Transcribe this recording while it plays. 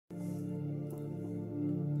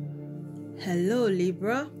Hello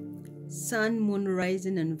Libra, Sun, Moon,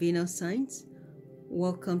 Rising and Venus signs.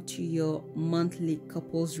 Welcome to your monthly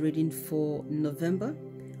couples reading for November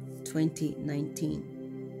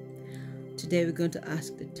 2019. Today we're going to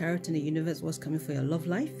ask the Tarot and the universe what's coming for your love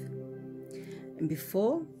life. And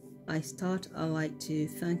before I start, I'd like to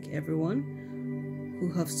thank everyone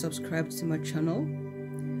who have subscribed to my channel.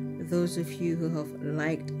 Those of you who have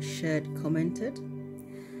liked, shared, commented,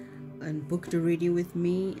 and booked a reading with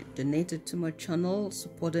me, donated to my channel,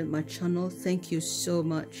 supported my channel, thank you so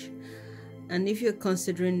much. And if you're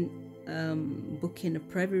considering booking a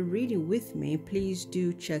private reading with me, please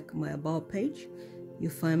do check my about page. You'll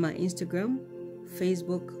find my Instagram,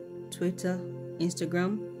 Facebook, Twitter,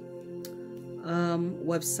 Instagram,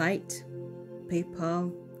 website,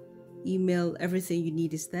 PayPal, email, everything you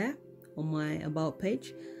need is there on my about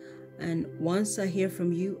page. And once I hear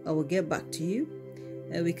from you, I will get back to you.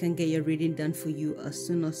 We can get your reading done for you as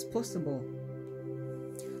soon as possible.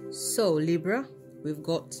 So Libra, we've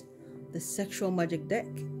got the sexual magic deck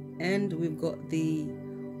and we've got the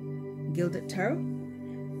gilded tarot,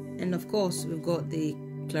 and of course we've got the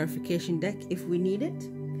clarification deck if we need it.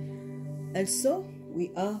 And so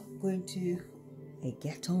we are going to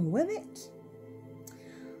get on with it.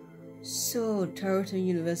 So Tarot and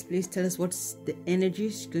universe, please tell us what's the energy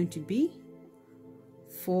is going to be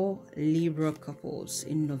for Libra couples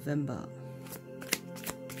in November.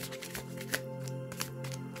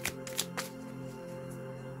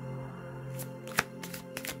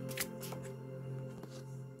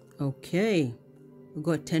 Okay, we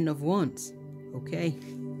got 10 of Wands. Okay,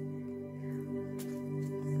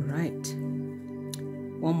 right,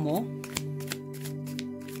 one more.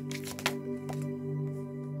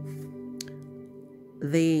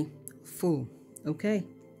 The Fool. Okay.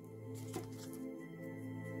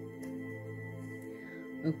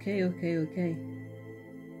 Okay,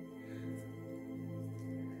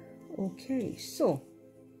 so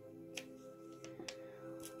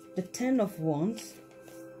the 10 of Wands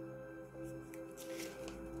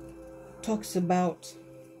talks about,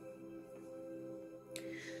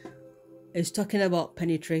 it's talking about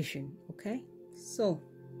penetration. Okay, so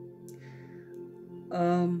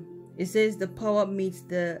it says the power meets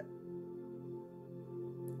the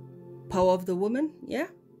power of the woman. Yeah.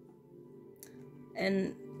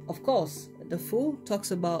 And of course, the Fool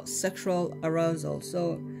talks about sexual arousal.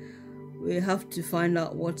 So we have to find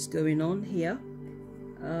out what's going on here.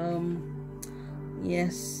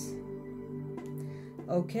 Yes.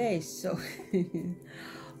 Okay, so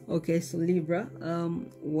so Libra,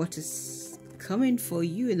 what is coming for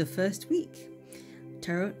you in the first week?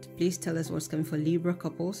 Tarot, please tell us what's coming for Libra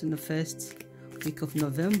couples in the first week of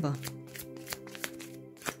November.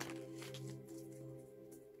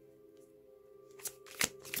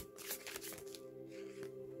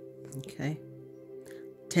 Okay,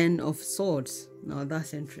 10 of Swords. Now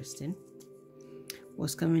that's interesting.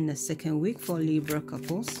 What's coming the second week for Libra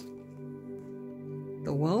couples?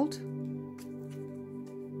 The World.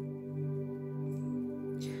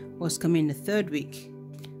 What's coming the third week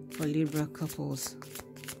for Libra couples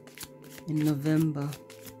in November?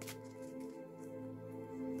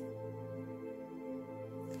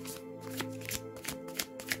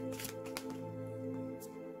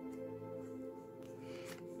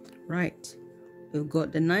 Right, we've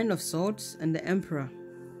got the 9 of Swords and the Emperor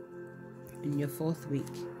in your fourth week.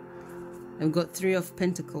 And we've got 3 of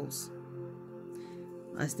Pentacles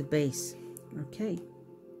as the base. Okay,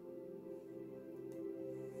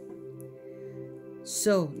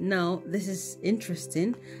 so now this is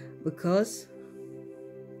interesting because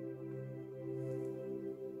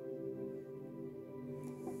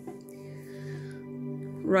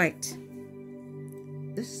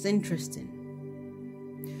this is interesting.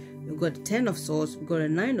 We've got the 10 of Swords, we've got a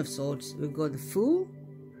 9 of Swords, we've got the Fool,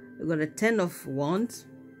 we've got a 10 of Wands,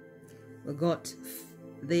 we've got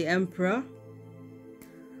the Emperor,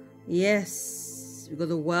 yes, we've got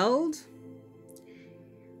the World.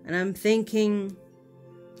 And I'm thinking,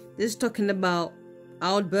 this is talking about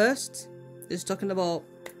outburst, this is talking about,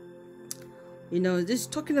 this is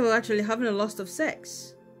talking about actually having a lot of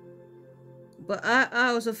sex. But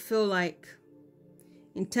I also feel like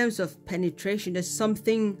in terms of penetration, there's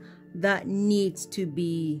something that needs to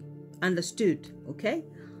be understood. Okay,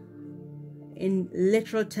 in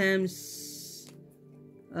literal terms,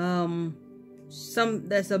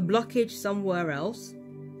 there's a blockage somewhere else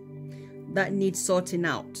that needs sorting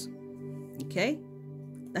out. Okay,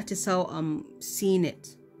 that is how I'm seeing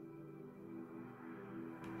it,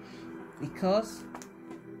 because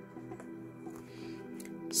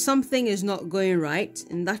something is not going right,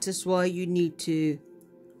 and that is why you need to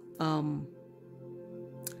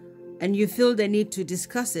and you feel the need to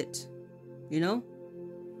discuss it, you know.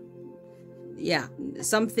 Yeah,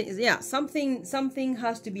 something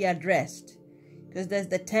has to be addressed, because there's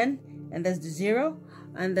the 10 and there's the 0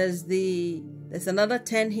 and there's another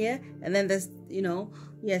 10 here, and then there's, you know,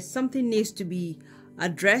 yes, something needs to be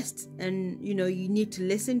addressed, and you know, you need to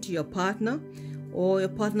listen to your partner, or your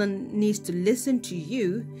partner needs to listen to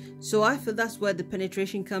you. So I feel that's where the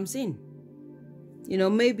penetration comes in. You know,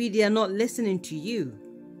 maybe they are not listening to you,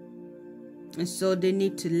 and so they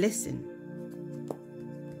need to listen.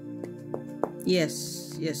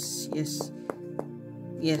 Yes, yes, yes,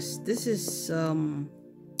 yes. This is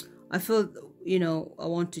I feel, you know, I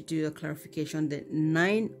want to do a clarification. The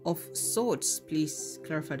 9 of Swords, please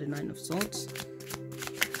clarify the 9 of Swords.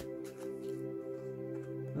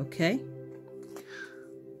 Okay,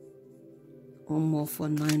 one more for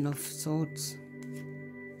 9 of Swords.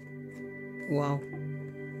 Wow,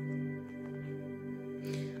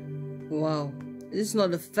 wow, this is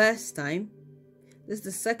not the first time, this is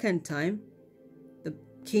the second time the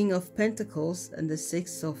King of Pentacles and the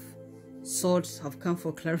 6 of Swords have come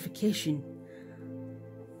for clarification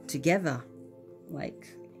together. Like,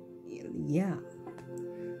 yeah.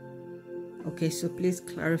 Okay, so please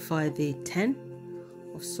clarify the 10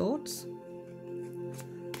 of Swords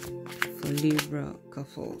for Libra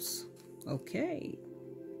couples. Okay.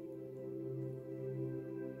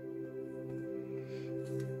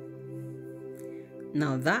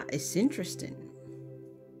 Now that is interesting.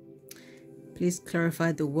 Please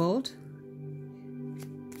clarify the World.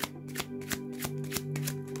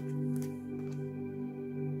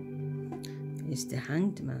 It's the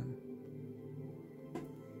Hanged Man.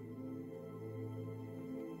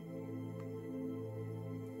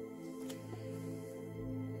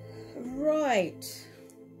 Right,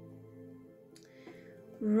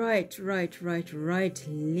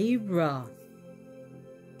 Libra.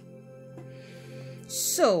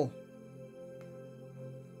 So,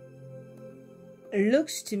 it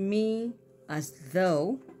looks to me as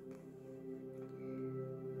though,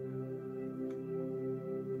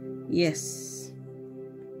 yes,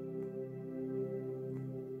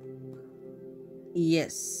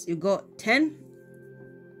 you got 10,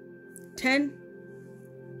 10,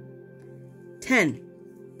 10.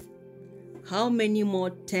 How many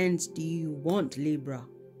more 10s do you want, Libra?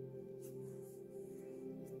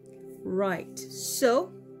 Right.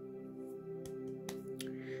 So,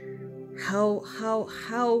 how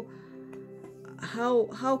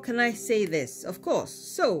can I say this? Of course.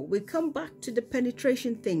 So, we come back to the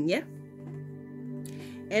penetration thing, yeah?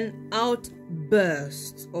 An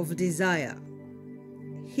outburst of desire.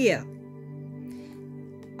 Here,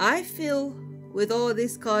 I feel with all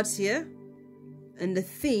these cards here, and the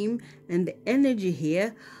theme and the energy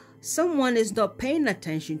here, someone is not paying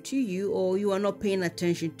attention to you, or you are not paying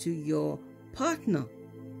attention to your partner.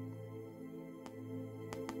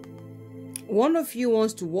 One of you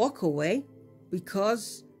wants to walk away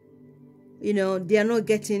because, you know, they are not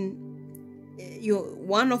getting,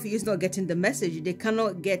 one of you is not getting the message. They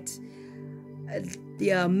cannot get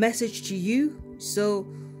their message to you. So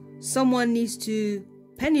someone needs to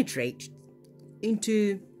penetrate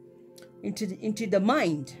into the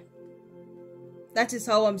mind. That is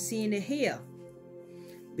how I'm seeing it here,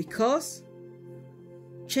 because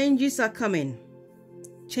changes are coming.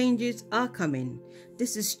 Changes are coming.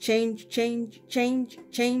 This is change,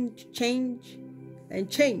 and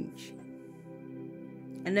change,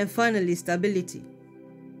 and then finally stability.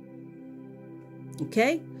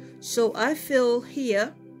 Okay, so I feel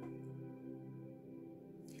here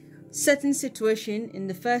certain situation in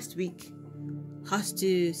the first week has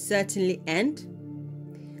to certainly end,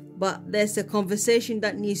 but there's a conversation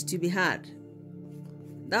that needs to be had.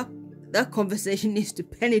 That conversation needs to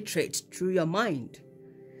penetrate through your mind,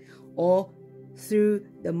 or through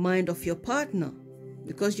the mind of your partner,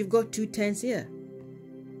 because you've got 2 10s here.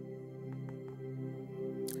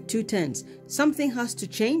 2 10s. Something has to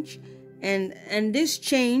change, and this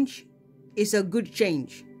change is a good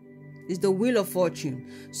change. It's the Wheel of Fortune.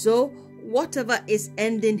 So whatever is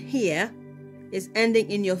ending here is ending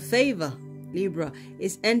in your favor, Libra.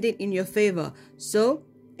 Is ending in your favor. So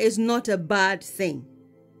it's not a bad thing,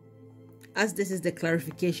 as this is the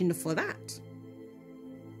clarification for that.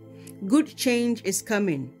 Good change is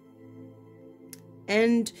coming,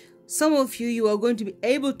 and some of you are going to be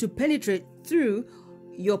able to penetrate through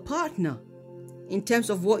your partner in terms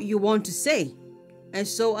of what you want to say. And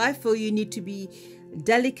so I feel you need to be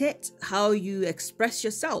delicate how you express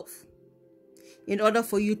yourself in order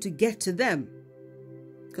for you to get to them,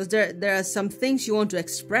 because there are some things you want to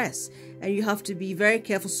express, and you have to be very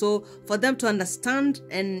careful, so for them to understand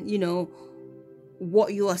and, you know,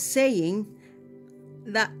 what you are saying,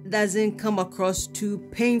 that doesn't come across too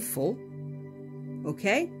painful,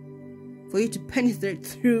 okay? For you to penetrate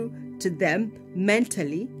through to them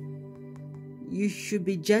mentally, you should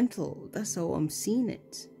be gentle. That's how I'm seeing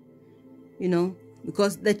it, you know,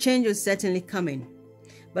 because the change is certainly coming.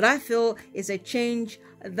 But I feel it's a change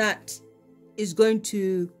that is going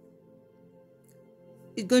to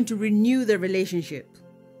renew the relationship.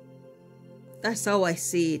 That's how I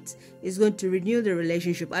see it. It's going to renew the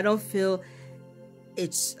relationship. I don't feel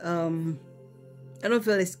it's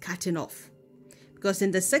cutting off. Because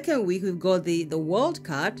in the second week, we've got the World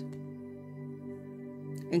card.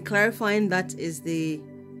 And clarifying that is the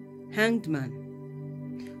Hanged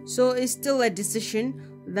Man. So it's still a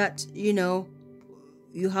decision that, you know,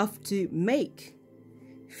 you have to make.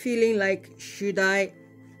 Feeling like, should I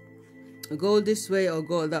go this way or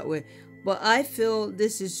go that way? But I feel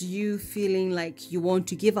this is you feeling like you want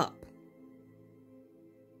to give up.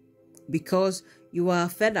 Because you are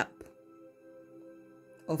fed up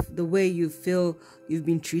of the way you feel you've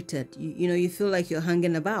been treated. You know, you feel like you're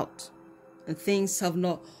hanging about and things have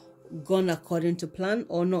not gone according to plan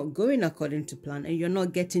or not going according to plan, and you're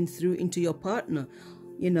not getting through into your partner.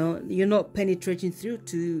 You know, you're not penetrating through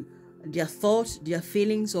to their thoughts, their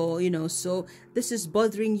feelings, or, you know, so this is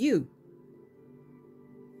bothering you.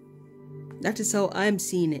 That is how I'm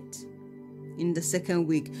seeing it in the second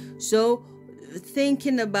week. So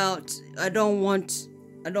thinking about, I don't want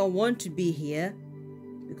to be here,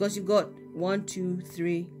 because you've got 1, 2,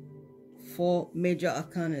 3, 4 major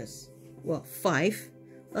arcanas. Well, 5.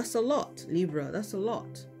 That's a lot, Libra. That's a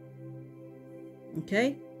lot.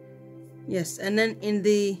 Okay? Yes, and then in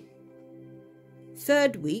the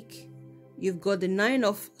third week, you've got the 9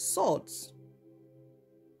 of Swords.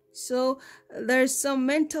 So there's some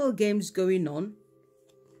mental games going on.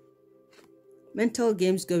 Mental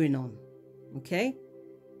games going on. Okay?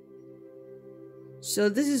 So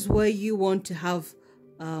this is where you want to have,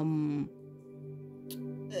 how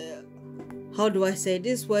do I say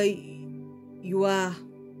this? Where you are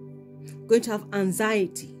going to have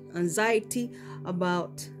anxiety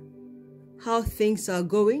about how things are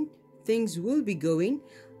going, things will be going,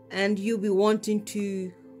 and you'll be wanting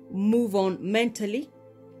to move on mentally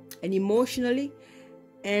and emotionally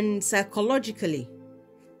and psychologically.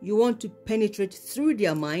 You want to penetrate through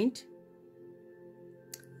their mind.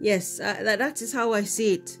 Yes, that is how I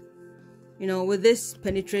see it. You know, with this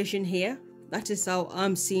penetration here, that is how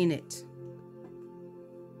I'm seeing it.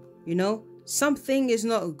 You know, something is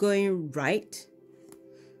not going right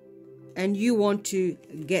and you want to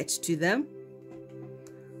get to them,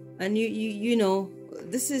 and you know,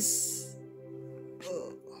 this is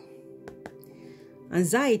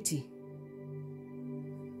anxiety.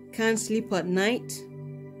 Can't sleep at night.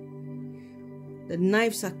 The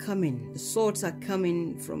knives are coming, the swords are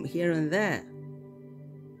coming from here and there.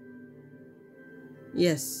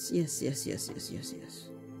 Yes.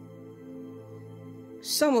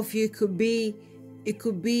 Some of you it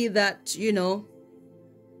could be that, you know,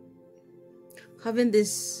 having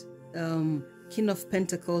this King of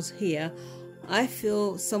Pentacles here, I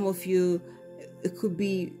feel some of you, it could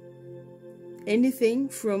be anything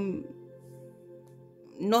from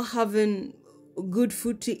not having good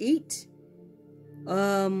food to eat.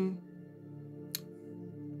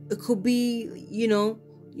 It could be, you know,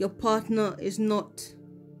 your partner is not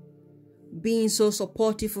being so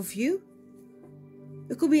supportive of you.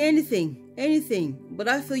 It could be anything. But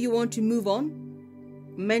I feel you want to move on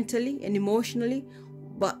mentally and emotionally.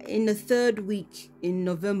 But in the third week in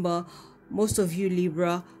November, most of you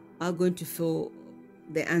Libra are going to feel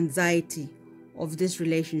the anxiety of this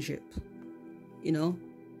relationship, you know.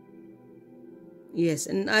 Yes,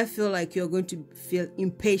 and I feel like you're going to feel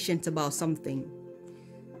impatient about something.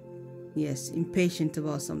 Yes, impatient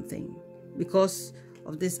about something because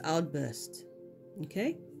of this outburst.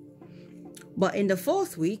 Okay? But in the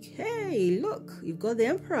fourth week, hey, look, you've got the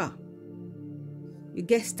Emperor. You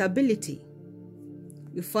get stability.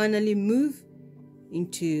 You finally move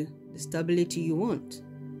into the stability you want,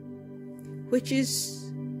 which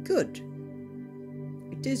is good.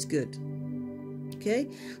 It is good. Okay?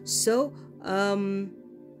 So,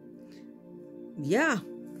 yeah,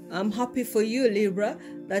 I'm happy for you, Libra,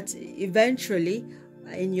 that eventually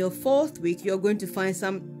in your fourth week you're going to find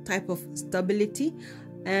some type of stability.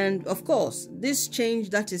 And of course, this change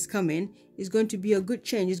that is coming is going to be a good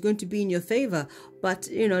change. It's going to be in your favor. But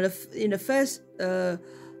you know, in the first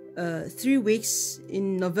 3 weeks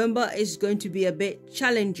in November is going to be a bit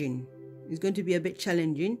challenging. It's going to be a bit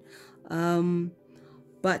challenging,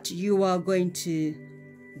 but you are going to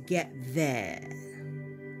get there.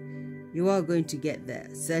 You are going to get there.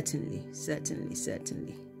 Certainly, certainly,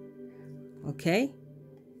 certainly. Okay?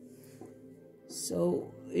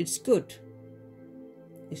 So it's good.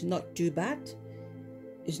 It's not too bad.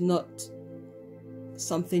 It's not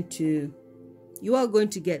something to... You are going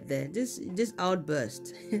to get there. This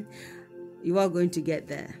outburst, you are going to get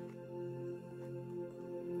there.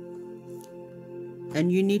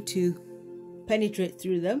 And you need to penetrate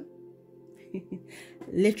through them.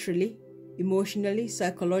 Literally, emotionally,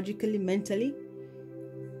 psychologically, mentally,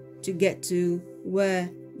 to get to where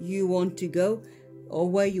you want to go, or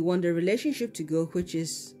where you want the relationship to go, which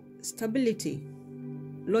is stability,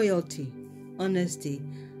 loyalty, honesty,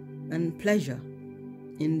 and pleasure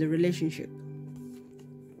in the relationship.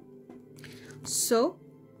 So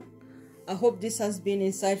I hope this has been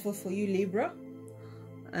insightful for you, Libra,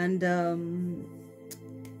 and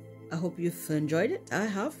I hope you've enjoyed it. I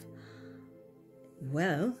have.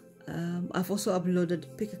 Well, I've also uploaded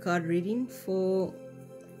pick a card reading for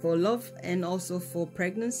love and also for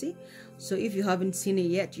pregnancy. So if you haven't seen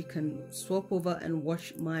it yet, you can swap over and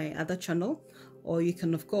watch my other channel, or you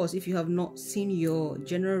can, of course, if you have not seen your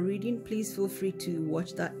general reading, please feel free to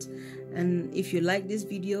watch that. And if you like this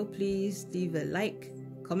video, please leave a like,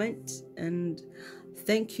 comment, and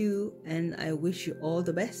thank you, and I wish you all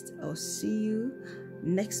the best. I'll see you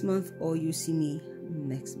next month, or you see me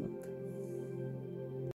next month.